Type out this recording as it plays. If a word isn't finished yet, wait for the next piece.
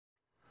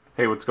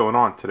Hey, what's going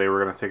on? Today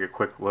we're going to take a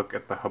quick look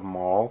at the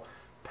Himal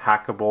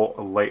Packable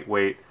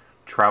Lightweight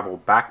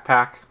Travel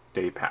Backpack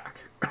Daypack.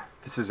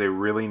 This is a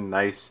really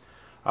nice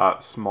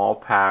small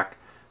pack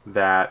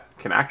that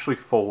can actually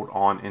fold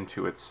on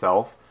into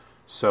itself,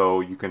 so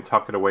you can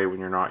tuck it away when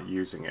you're not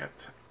using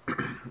it.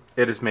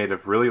 It is made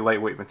of really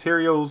lightweight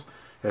materials.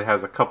 It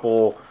has a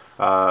couple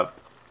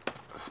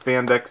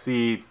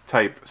spandexy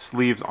type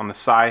sleeves on the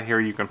side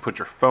here. You can put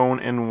your phone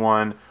in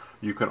one.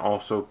 You can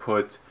also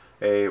put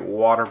a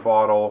water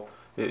bottle.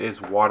 It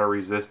is water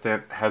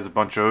resistant, has a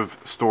bunch of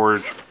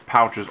storage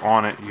pouches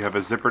on it. You have a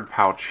zippered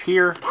pouch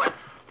here.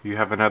 You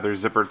have another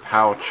zippered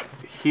pouch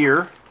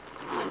here.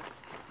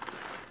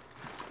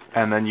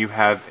 And then you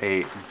have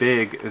a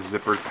big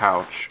zippered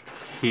pouch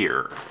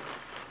here.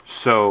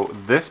 So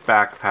this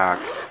backpack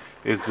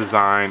is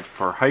designed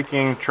for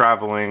hiking,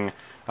 traveling,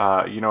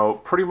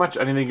 pretty much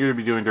anything you're going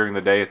to be doing during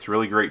the day. It's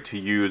really great to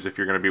use if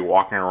you're going to be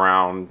walking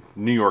around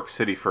New York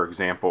City, for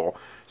example.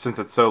 Since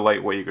it's so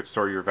lightweight, you could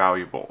store your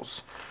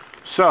valuables.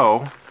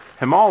 So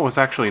Himal was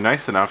actually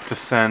nice enough to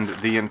send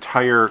the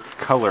entire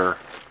color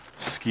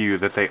SKU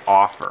that they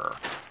offer.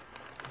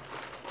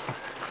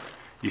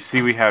 You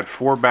see we had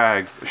 4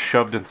 bags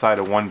shoved inside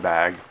of one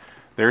bag.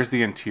 There's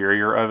the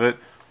interior of it.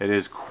 It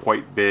is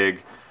quite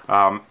big.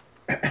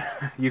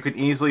 You can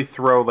easily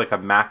throw like a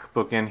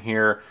MacBook in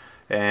here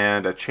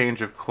and a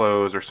change of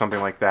clothes or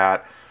something like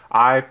that.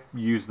 I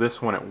use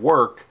this one at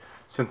work.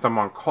 Since I'm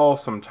on call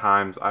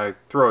sometimes, I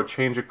throw a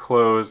change of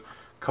clothes,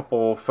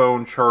 couple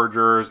phone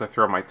chargers, I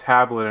throw my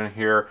tablet in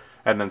here,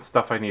 and then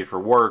stuff I need for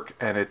work,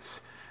 and it's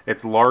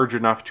large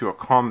enough to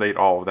accommodate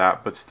all of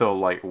that, but still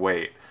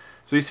lightweight.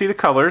 So you see the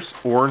colors.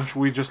 Orange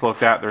we just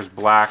looked at, there's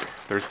black,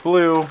 there's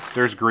blue,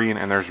 there's green,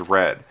 and there's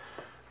red.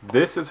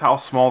 This is how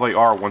small they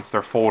are once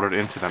they're folded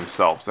into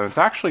themselves, and it's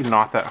actually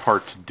not that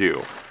hard to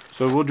do.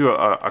 So we'll do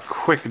a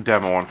quick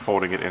demo on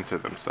folding it into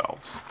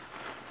themselves.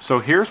 So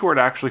here's where it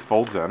actually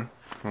folds in.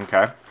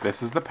 Okay,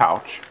 this is the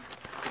pouch.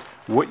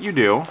 What you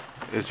do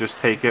is just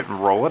take it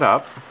and roll it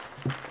up.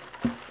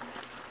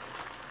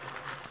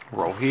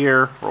 Roll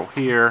here, roll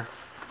here,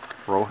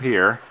 roll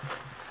here,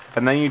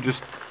 and then you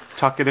just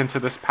tuck it into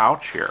this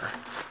pouch here.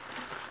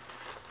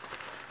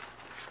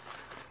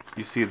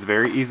 You see it's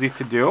very easy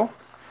to do.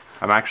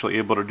 I'm actually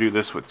able to do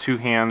this with 2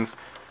 hands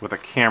with a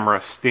camera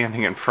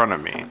standing in front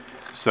of me.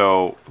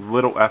 So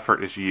little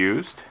effort is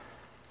used.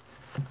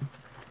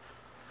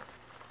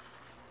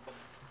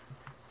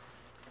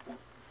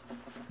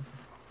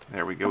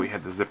 There we go, we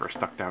had the zipper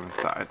stuck down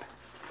inside.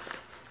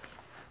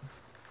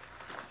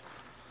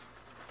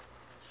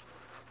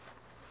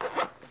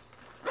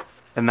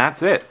 And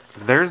that's it.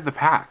 There's the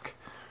pack.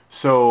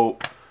 So,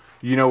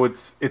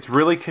 it's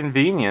really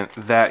convenient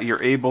that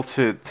you're able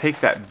to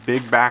take that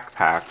big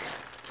backpack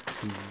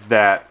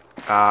that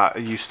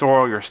you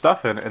store all your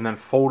stuff in and then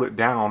fold it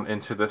down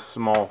into this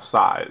small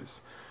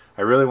size.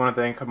 I really want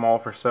to thank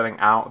Himal for setting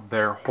out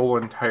their whole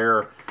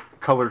entire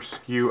color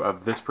SKU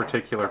of this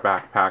particular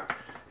backpack.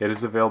 It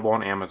is available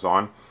on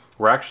Amazon.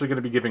 We're actually going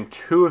to be giving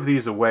 2 of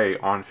these away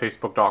on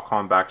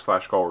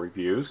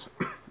facebook.com/gallreviews.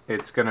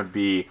 It's going to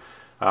be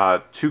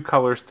 2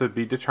 colors to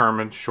be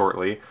determined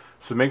shortly.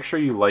 So make sure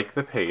you like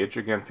the page.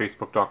 Again,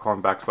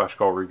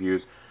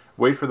 facebook.com/gallreviews.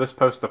 Wait for this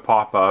post to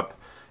pop up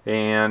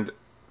and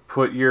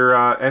put your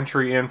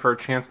entry in for a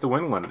chance to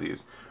win one of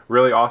these.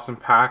 Really awesome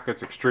pack.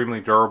 It's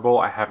extremely durable.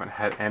 I haven't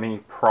had any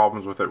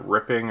problems with it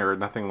ripping or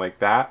nothing like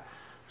that.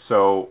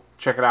 So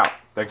check it out.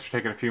 Thanks for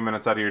taking a few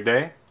minutes out of your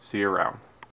day. See you around.